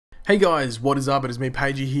Hey guys, what is up? It is me,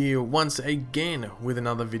 Pagey, here once again with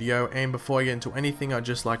another video. And before I get into anything, I'd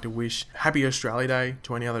just like to wish Happy Australia Day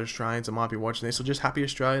to any other Australians that might be watching this, or just Happy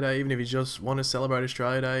Australia Day, even if you just want to celebrate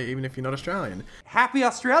Australia Day, even if you're not Australian. Happy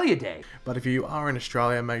Australia Day! But if you are in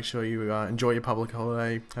Australia, make sure you enjoy your public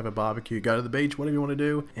holiday, have a barbecue, go to the beach, whatever you want to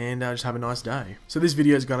do, and just have a nice day. So this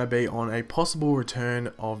video is going to be on a possible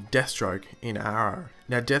return of Deathstroke in Arrow.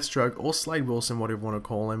 Now, Deathstroke, or Slade Wilson, whatever you want to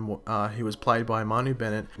call him, he was played by Manu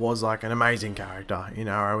Bennett, was like an amazing character in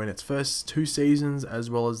Arrow in its first 2 seasons, as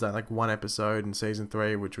well as that like 1 episode in season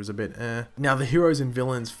 3, which was a bit eh. Now, the Heroes and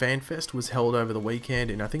Villains Fan Fest was held over the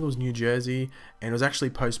weekend in, I think it was New Jersey, and it was actually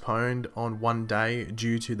postponed on 1 day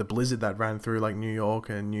due to the blizzard that ran through like New York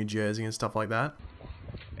and New Jersey and stuff like that.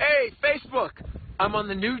 Hey, Facebook! I'm on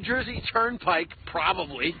the New Jersey Turnpike,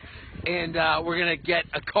 probably, and we're gonna get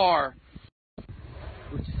a car.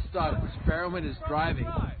 Which is stuck. Experiment is driving.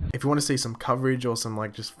 If you want to see some coverage or some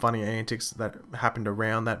like just funny antics that happened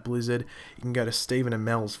around that blizzard, you can go to Stephen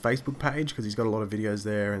Amell's Facebook page because he's got a lot of videos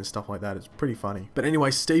there and stuff like that. It's pretty funny. But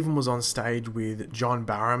anyway, Stephen was on stage with John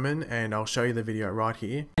Barrowman, and I'll show you the video right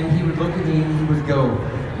here. And he would look at me and he would go,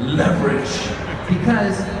 "Leverage."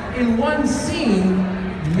 Because in one scene,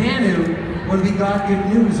 Manu, when we got good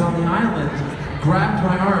news on the island, grabbed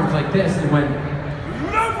my arms like this and went,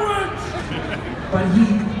 "Leverage!" But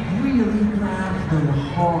he really grabbed them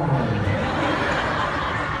hard.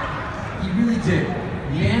 He really did.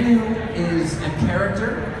 Manu is a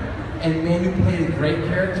character, and Manu played a great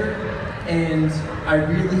character, and I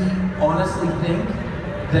really honestly think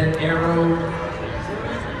that Arrow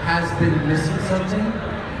has been missing something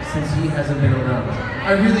since he hasn't been around.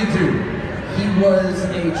 I really do. He was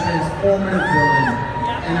a transformative villain,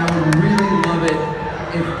 and I would really love it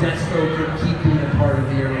if Deathstroke could keep being a part of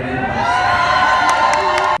the Arrow universe.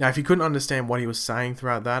 Now, if you couldn't understand what he was saying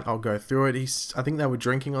throughout that, I'll go through it. I think they were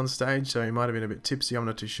drinking on stage, so he might have been a bit tipsy, I'm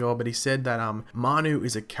not too sure. But he said that Manu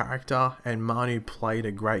is a character, and Manu played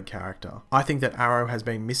a great character. I think that Arrow has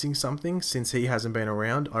been missing something since he hasn't been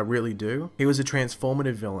around. I really do. He was a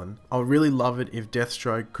transformative villain. I would really love it if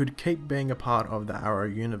Deathstroke could keep being a part of the Arrow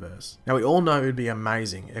universe. Now, we all know it would be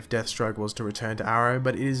amazing if Deathstroke was to return to Arrow,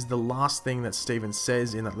 but it is the last thing that Stephen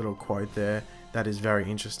says in that little quote there that is very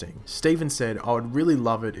interesting. Stephen said, "I would really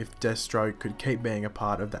love it if Deathstroke could keep being a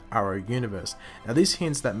part of the Arrow universe." Now this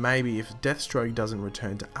hints that maybe if Deathstroke doesn't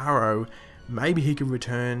return to Arrow, maybe he could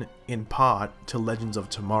return in part to Legends of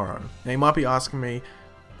Tomorrow. Now you might be asking me,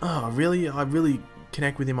 oh really? I really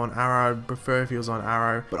connect with him on Arrow, prefer if he was on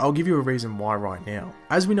Arrow, but I'll give you a reason why right now.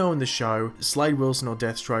 As we know in the show, Slade Wilson, or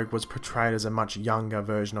Deathstroke, was portrayed as a much younger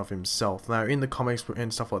version of himself. Now in the comics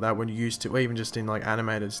and stuff like that, we're used to, even just in like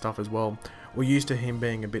animated stuff as well, we're used to him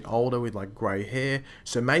being a bit older with like grey hair.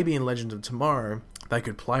 So maybe in Legends of Tomorrow they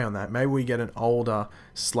could play on that. Maybe we get an older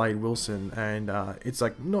Slade Wilson, and it's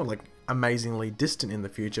like not like amazingly distant in the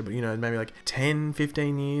future, but you know, maybe like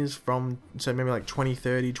 10-15 years from, so maybe like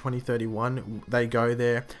 2030 2031 they go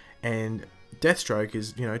there, and Deathstroke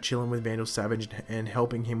is, you know, chilling with Vandal Savage and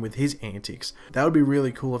helping him with his antics. That would be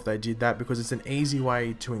really cool if they did that, because it's an easy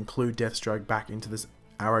way to include Deathstroke back into this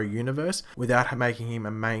Arrow universe without making him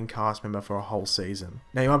a main cast member for a whole season.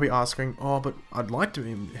 Now you might be asking, oh, but I'd like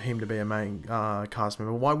him to be a main cast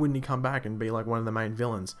member. Why wouldn't he come back and be like one of the main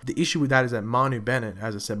villains? The issue with that is that Manu Bennett,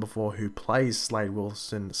 as I said before, who plays Slade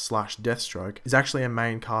Wilson / Deathstroke, is actually a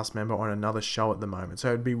main cast member on another show at the moment. So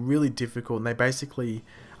it'd be really difficult, and they basically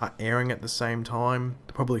are airing at the same time,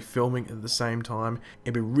 probably filming at the same time.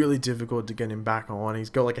 It'd be really difficult to get him back on. He's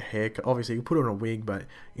got like a haircut, obviously he put on a wig, but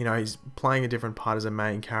you know, he's playing a different part as a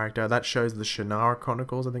main character. That show's the Shannara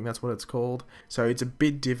Chronicles, I think that's what it's called. So it's a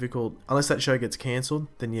bit difficult. Unless that show gets cancelled,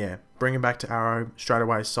 then yeah, bring him back to Arrow straight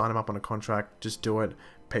away, sign him up on a contract, just do it.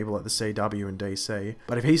 People at the CW and DC.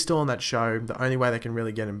 But if he's still on that show, the only way they can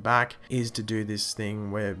really get him back is to do this thing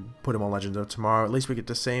where put him on Legends of Tomorrow. At least we get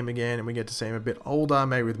to see him again, and we get to see him a bit older,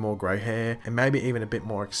 maybe with more grey hair, and maybe even a bit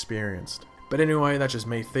more experienced. But anyway, that's just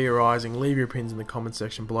me theorizing. Leave your opinions in the comment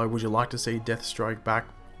section below. Would you like to see Deathstroke back?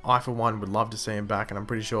 I, for one, would love to see him back, and I'm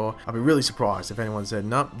pretty sure I'd be really surprised if anyone said,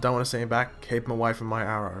 nope, don't want to see him back, keep him away from my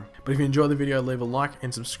Arrow. But if you enjoyed the video, leave a like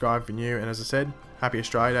and subscribe for new, and as I said, Happy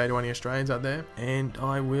Australia Day to any Australians out there, and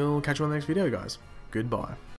I will catch you on the next video, guys. Goodbye.